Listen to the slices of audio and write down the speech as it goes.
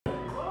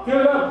Give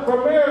it up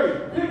for Mary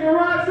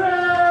Picarazzi!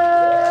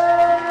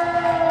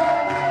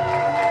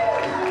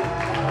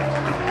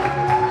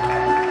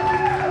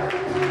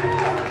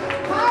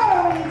 How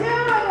are we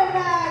doing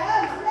tonight?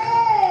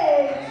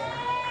 Upstage!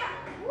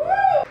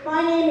 Woo!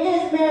 My name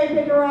is Mary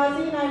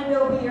Picarazzi, and I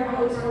will be your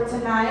host for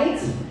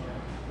tonight.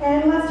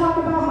 And let's talk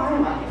about my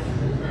life.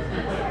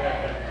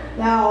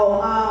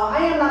 Now, I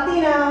am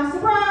Latina.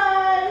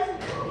 Surprise!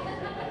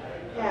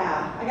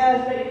 Yeah, I gotta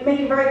make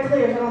it very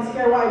clear so I don't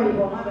scare white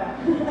people. My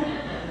bad.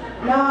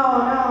 No,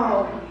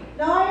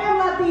 I am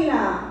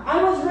Latina.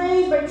 I was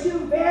raised by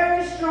two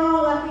very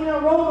strong Latina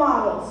role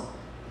models.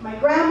 My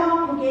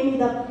grandma, who gave me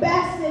the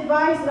best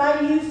advice that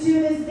I use to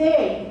this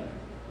day.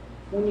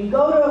 When you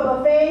go to a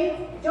buffet,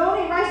 don't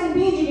eat rice and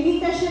beans, you can eat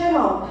that shit at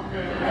home.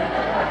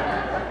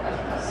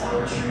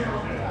 So true.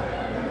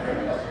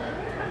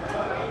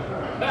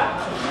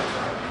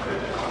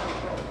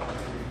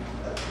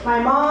 My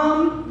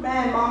mom,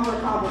 man, moms are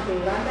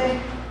complicated, aren't they?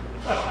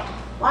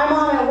 My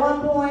mom at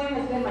one point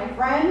has been my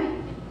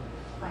friend,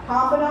 my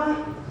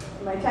confidant,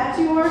 and my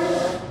tattoo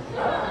artist.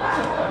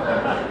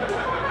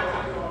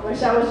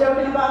 Wish I was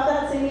joking about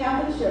that, see me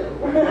after the show.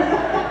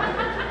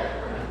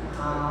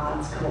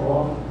 That's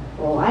cool.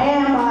 Well, I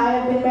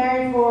have been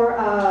married for,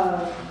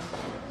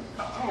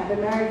 I've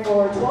been married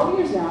for 12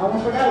 years now. I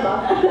almost forgot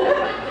about that.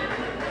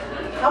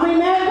 How many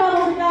married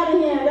couples we got in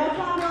here? Y'all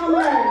count on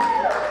married?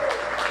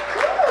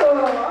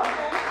 Ooh,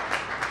 okay.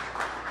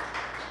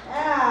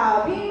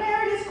 Yeah, being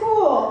married is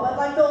cool, but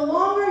like the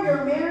longer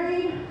you're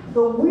married,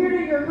 the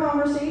weirder your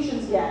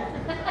conversations get.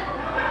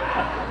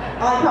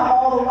 I like how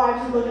all the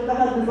wives look at the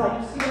husbands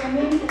like, you see what I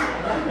mean?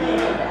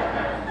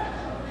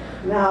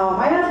 No,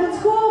 my husband's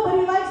cool, but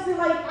he likes to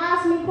like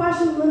ask me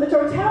questions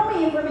or tell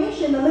me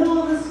information in the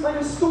middle of this like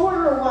a story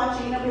we're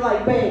watching, and I'll be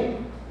like, babe,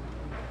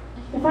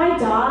 if I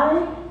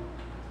die,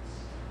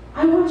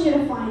 I want you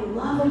to find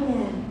love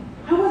again.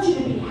 I want you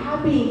to be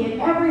happy and get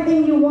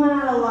everything you want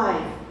out of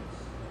life.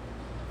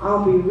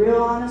 I'll be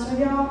real honest with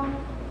y'all.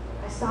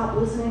 I stopped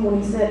listening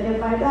when he said,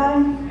 if I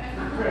die.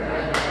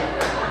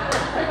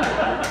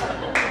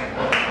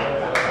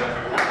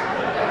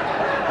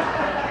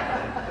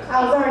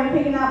 I was already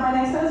picking out my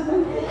next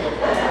husband.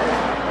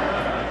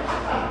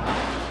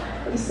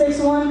 He's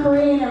 6'1",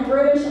 Korean and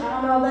British. I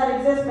don't know if that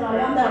exists, but I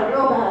want that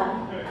real bad.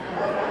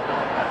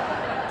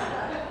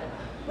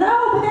 No,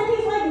 but then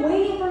he's like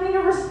waiting for me to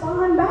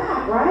respond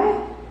back, right?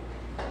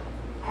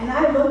 And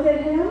I looked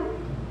at him,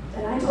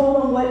 and I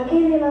told him what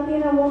any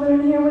Latina woman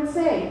in here would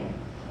say.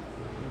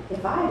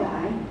 If I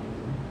die,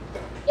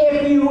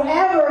 if you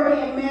ever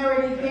get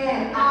married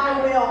again,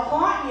 I will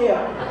haunt you.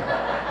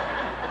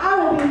 I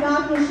will be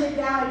knocking shit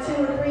down at 2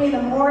 or 3 in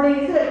the morning.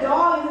 Is it a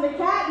dog? Is it a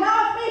cat? No,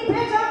 it's me,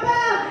 bitch, I'm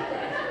back.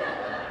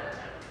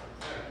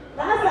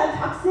 That's that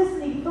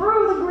toxicity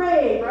through the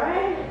grave,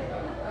 right?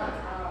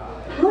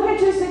 Look at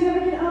your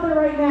significant other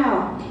right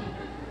now.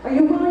 Are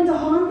you willing to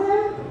haunt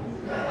them?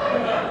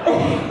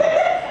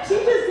 She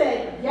just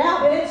said, yeah,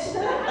 bitch.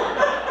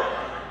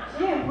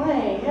 She ain't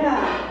playing,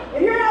 yeah.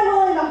 If you're not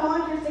willing to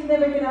haunt your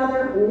significant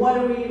other, what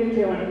are we even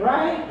doing,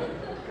 right?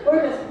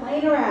 We're just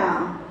playing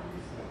around.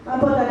 I'll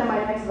put that in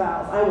my next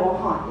vows. I will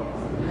haunt you.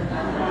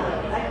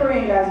 That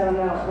Korean guys don't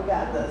know. We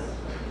got this.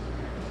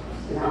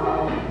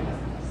 No.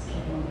 Just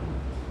kidding.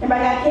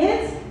 Anybody got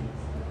kids?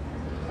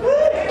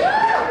 Oh,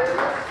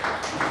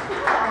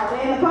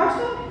 they in the car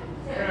still?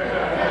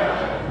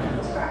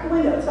 Let's crack the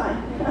window. It's fine.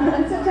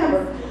 It's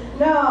September.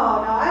 No.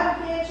 I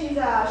have a kid. She's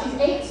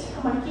 8.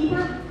 I'm gonna keep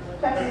her.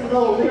 Texas is a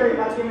little leery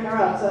about giving her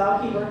up, so I'll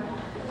keep her.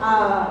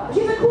 But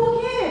she's a cool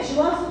kid. She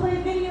loves to play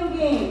video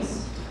games.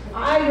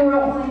 I grew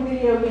up playing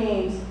video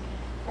games,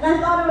 and I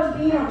thought I was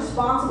being a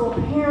responsible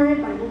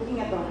parent by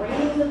looking at the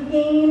ratings of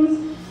games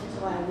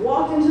until I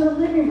walked into the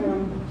living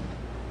room.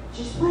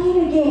 She's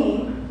playing a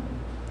game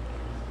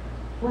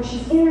where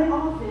she's in an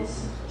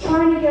office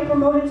trying to get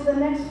promoted to the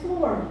next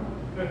floor.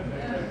 That's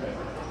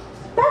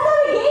not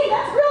a game,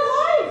 that's real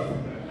life.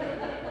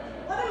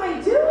 What am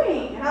I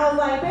doing? And I was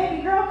like,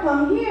 baby girl,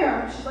 come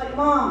here. She's like,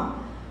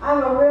 Mom, I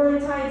have a really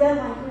tight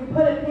deadline. Can we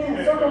put a pin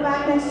and circle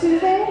back next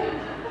Tuesday?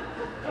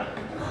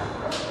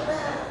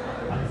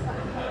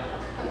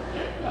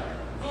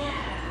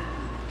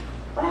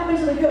 What happened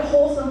to the good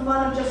wholesome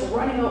fun of just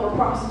running over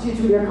prostitutes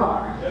with your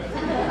car? I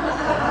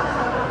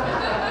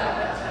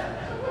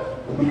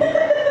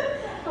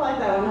like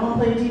that one. No one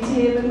played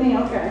GTA but me?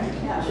 Okay.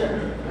 Yeah, sure.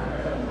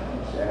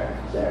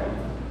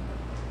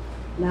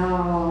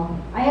 No.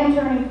 I am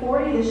turning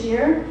 40 this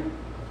year.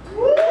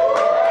 Woo!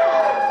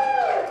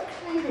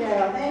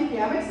 Thank you.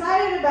 I'm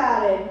excited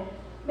about it.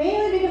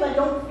 Mainly because I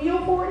don't feel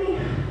 40.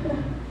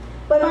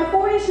 But my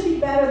 40s should be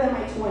better than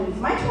my 20s.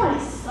 My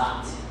 20s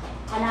sucked.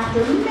 And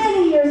after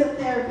many years of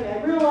therapy,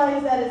 I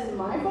realized that it's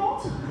my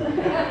fault.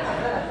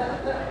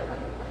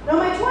 No,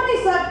 my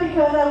 20s sucked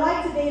because I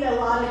like to date a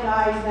lot of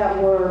guys that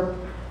were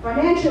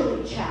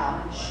financially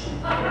challenged.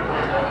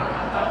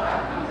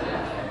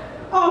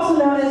 Also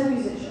known as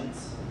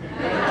musicians.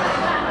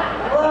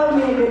 Love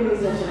me a good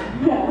musician.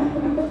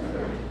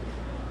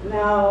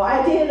 No,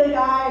 I dated a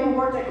guy who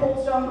worked at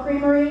Cold Stone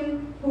Creamery.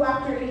 who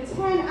after a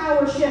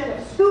 10-hour shift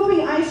of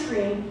scooping ice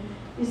cream,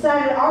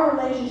 decided our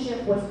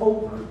relationship was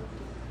over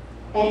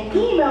and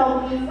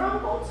emailed me from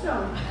Cold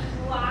Stone.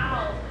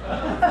 Wow.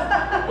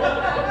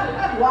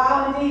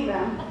 Wow, indeed,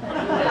 ma'am.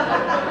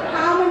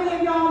 How many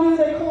of y'all knew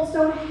that Cold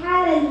Stone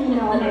had an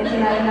email in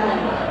 1999?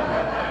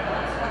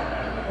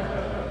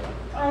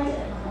 I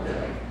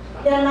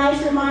did. Get a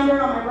nice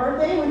reminder on my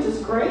birthday, which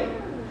is great.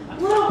 A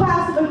little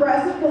passive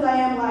aggressive because I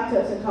am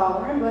lactose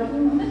intolerant, but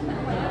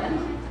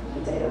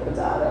potato,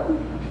 potato.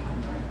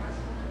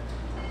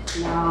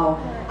 No,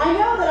 I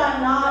know that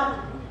I'm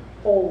not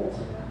old,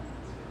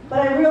 but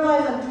I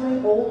realize I'm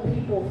doing old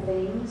people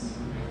things.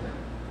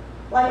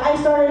 Like I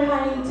started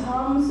hiding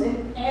Tums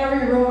in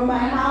every room in my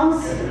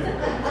house,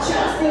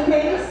 just in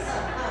case.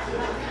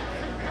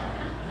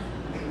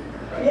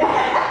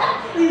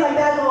 Yeah, he's like,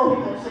 that's old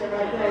people shit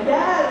right there.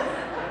 Yes,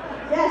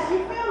 yes, you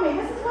feel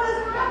me? This is what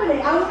is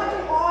happening. I'm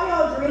watching all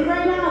y'all drink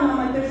right now, and I'm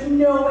like, there's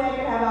no way I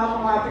can have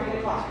alcohol after 8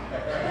 o'clock.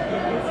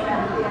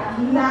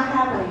 Not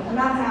happening.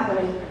 Not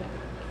happening.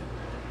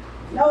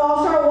 No,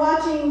 I'll start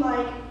watching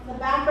like the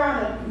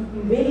background of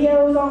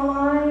videos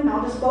online, and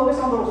I'll just focus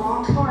on the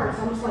wrong parts.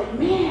 I'm just like,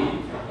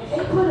 man, if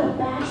they put a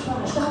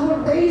backsplash, that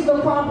would raise the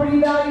property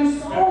value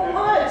so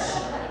much.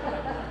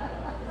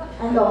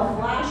 And they'll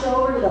flash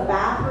over to the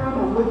bathroom.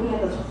 I'm looking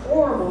at this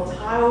horrible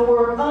tile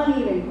work,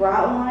 uneven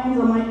grout lines.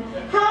 I'm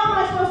like, how am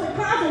I supposed to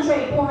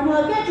concentrate,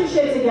 Pornhub? Get your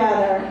shit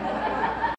together.